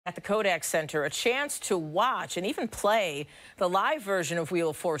at the Kodak Center, a chance to watch and even play the live version of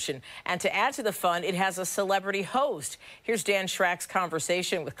Wheel of Fortune. And to add to the fun, it has a celebrity host. Here's Dan Schrack's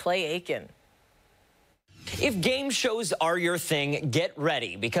conversation with Clay Aiken. If game shows are your thing, get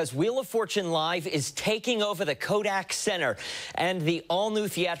ready, because Wheel of Fortune Live is taking over the Kodak Center. And the all-new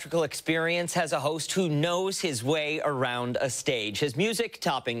theatrical experience has a host who knows his way around a stage. His music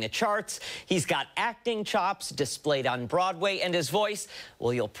topping the charts, he's got acting chops displayed on Broadway, and his voice,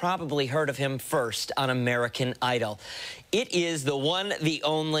 well, you'll probably heard of him first on American Idol. It is the one, the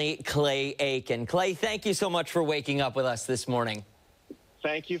only Clay Aiken. Clay, thank you so much for waking up with us this morning.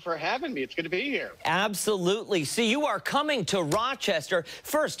 Thank you for having me. It's good to be here. Absolutely. So you are coming to Rochester.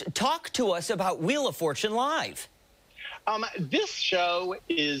 First, talk to us about Wheel of Fortune Live. This show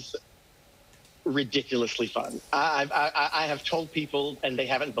is ridiculously fun. I have told people, and they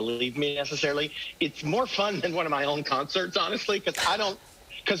haven't believed me necessarily, it's more fun than one of my own concerts, honestly,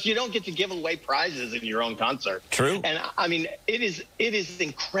 because you don't get to give away prizes in your own concert. True. And I mean, it is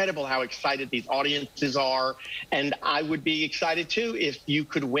incredible how excited these audiences are. And I would be excited too if you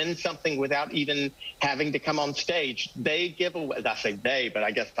could win something without even having to come on stage. They give away, I say they, but I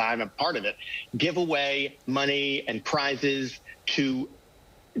guess I'm a part of it, give away money and prizes to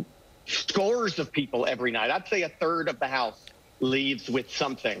scores of people every night. I'd say a third of the house leaves with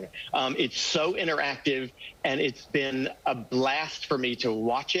something. It's so interactive, and it's been a blast for me to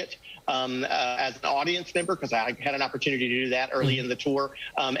watch it as an audience member, because I had an opportunity to do that early in the tour,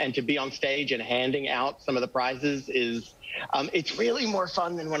 and to be on stage and handing out some of the prizes is it's really more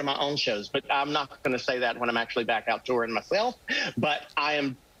fun than one of my own shows. But I'm not going to say that when I'm actually back out touring myself. But I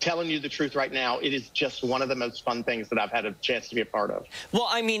am telling you the truth right now, it is just one of the most fun things that I've had a chance to be a part of. Well,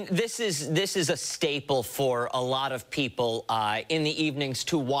 I mean, this is a staple for a lot of people in the evenings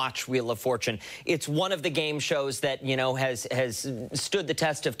to watch Wheel of Fortune. It's one of the game shows that, you know, has stood the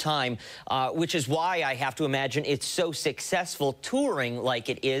test of time, which is why I have to imagine it's so successful touring like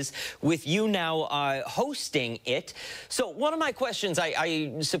it is, with you now hosting it. So one of my questions,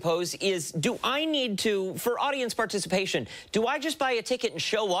 I suppose, is do I need to, for audience participation, do I just buy a ticket and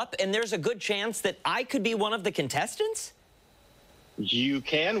show up, and there's a good chance that I could be one of the contestants? You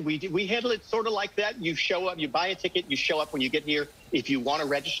can. We handle it sort of like that. You show up, you buy a ticket, you show up when you get here. If you want to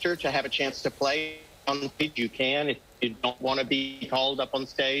register to have a chance to play on stage, you can. If you don't want to be called up on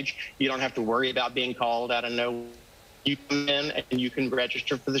stage, you don't have to worry about being called out of nowhere. You come in and you can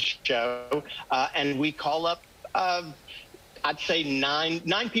register for the show, and we call up I'd say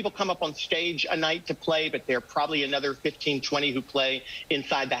nine people come up on stage a night to play, but there are probably another 15, 20 who play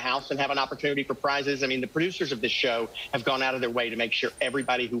inside the house and have an opportunity for prizes. I mean, the producers of this show have gone out of their way to make sure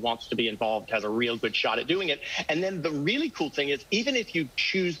everybody who wants to be involved has a real good shot at doing it. And then the really cool thing is, even if you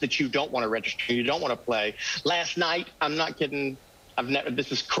choose that you don't want to register, you don't want to play, last night, I'm not kidding,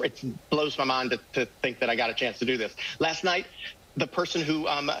 it blows my mind to think that I got a chance to do this. Last night, the person who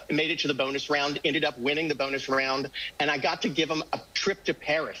made it to the bonus round ended up winning the bonus round, and I got to give him a trip to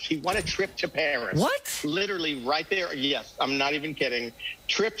Paris. He won a trip to Paris. What? Literally right there. Yes, I'm not even kidding.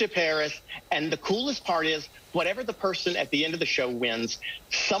 Trip to Paris. And the coolest part is, whatever the person at the end of the show wins,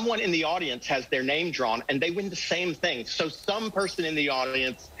 someone in the audience has their name drawn, and they win the same thing. So some person in the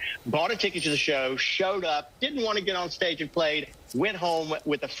audience bought a ticket to the show, showed up, didn't want to get on stage and played, went home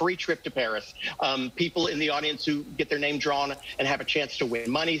with a free trip to Paris. People in the audience who get their name drawn and have a chance to win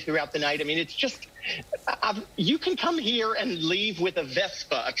money throughout the night. I mean, it's just, you can come here and leave with a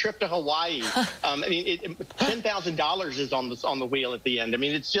Vespa, a trip to Hawaii. I mean, $10,000 is on the wheel at the end. I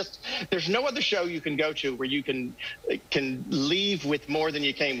mean, it's just, there's no other show you can go to where you can leave with more than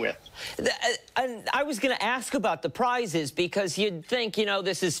you came with. And I was going to ask about the prizes, because you'd think, you know,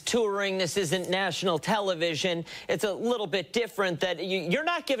 this is touring, this isn't national television. It's a little bit different, that you're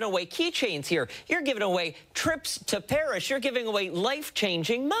not giving away keychains here. You're giving away trips to Paris. You're giving away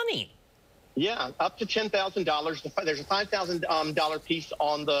life-changing money. Yeah, up to $10,000. There's a $5,000 piece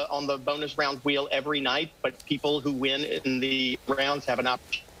on the bonus round wheel every night, but people who win in the rounds have an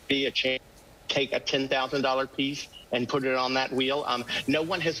opportunity, a chance to take a $10,000 piece and put it on that wheel. No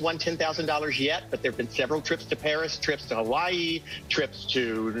one has won $10,000 yet, but there have been several trips to Paris, trips to Hawaii, trips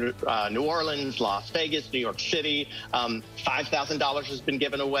to New Orleans, Las Vegas, New York City. $5,000 has been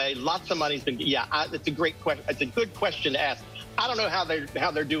given away. Lots of money's been. Yeah, it's a great question. It's a good question to ask. I don't know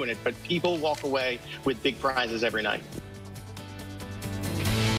how they're doing it, but people walk away with big prizes every night.